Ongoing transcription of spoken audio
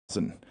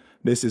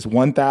This is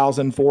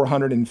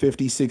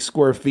 1,456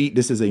 square feet.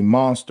 This is a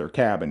monster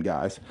cabin,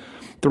 guys.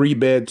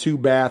 3-bed,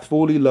 2-bath,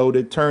 fully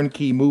loaded,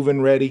 turnkey,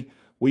 move-in ready.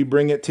 We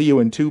bring it to you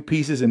in 2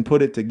 pieces and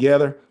put it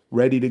together,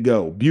 ready to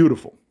go.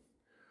 Beautiful.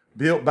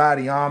 Built by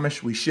the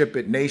Amish. We ship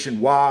it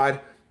nationwide.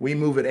 We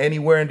move it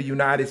anywhere in the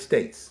United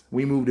States.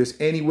 We move this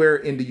anywhere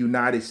in the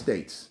United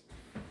States,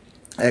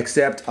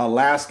 except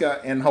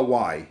Alaska and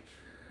Hawaii.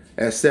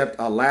 Except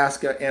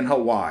Alaska and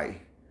Hawaii.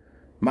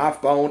 My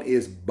phone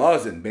is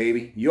buzzing,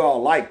 baby. You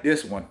all like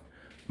this one.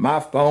 My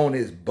phone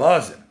is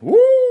buzzing.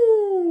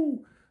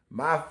 Woo!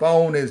 My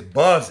phone is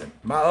buzzing.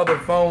 My other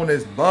phone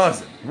is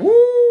buzzing.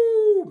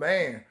 Woo,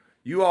 man.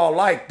 You all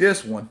like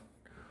this one.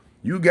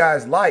 You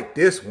guys like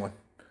this one.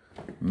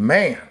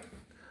 Man.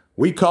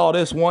 We call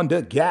this one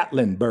the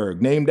Gatlinburg,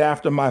 named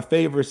after my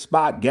favorite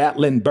spot,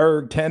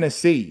 Gatlinburg,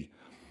 Tennessee.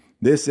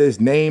 This is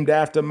named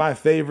after my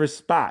favorite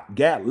spot,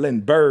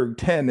 Gatlinburg,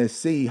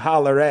 Tennessee.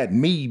 Holler at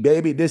me,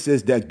 baby. This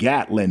is the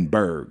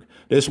Gatlinburg.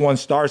 This one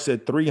starts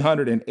at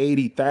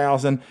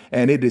 $380,000,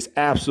 and it is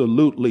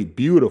absolutely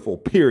beautiful,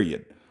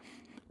 period.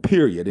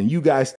 And you guys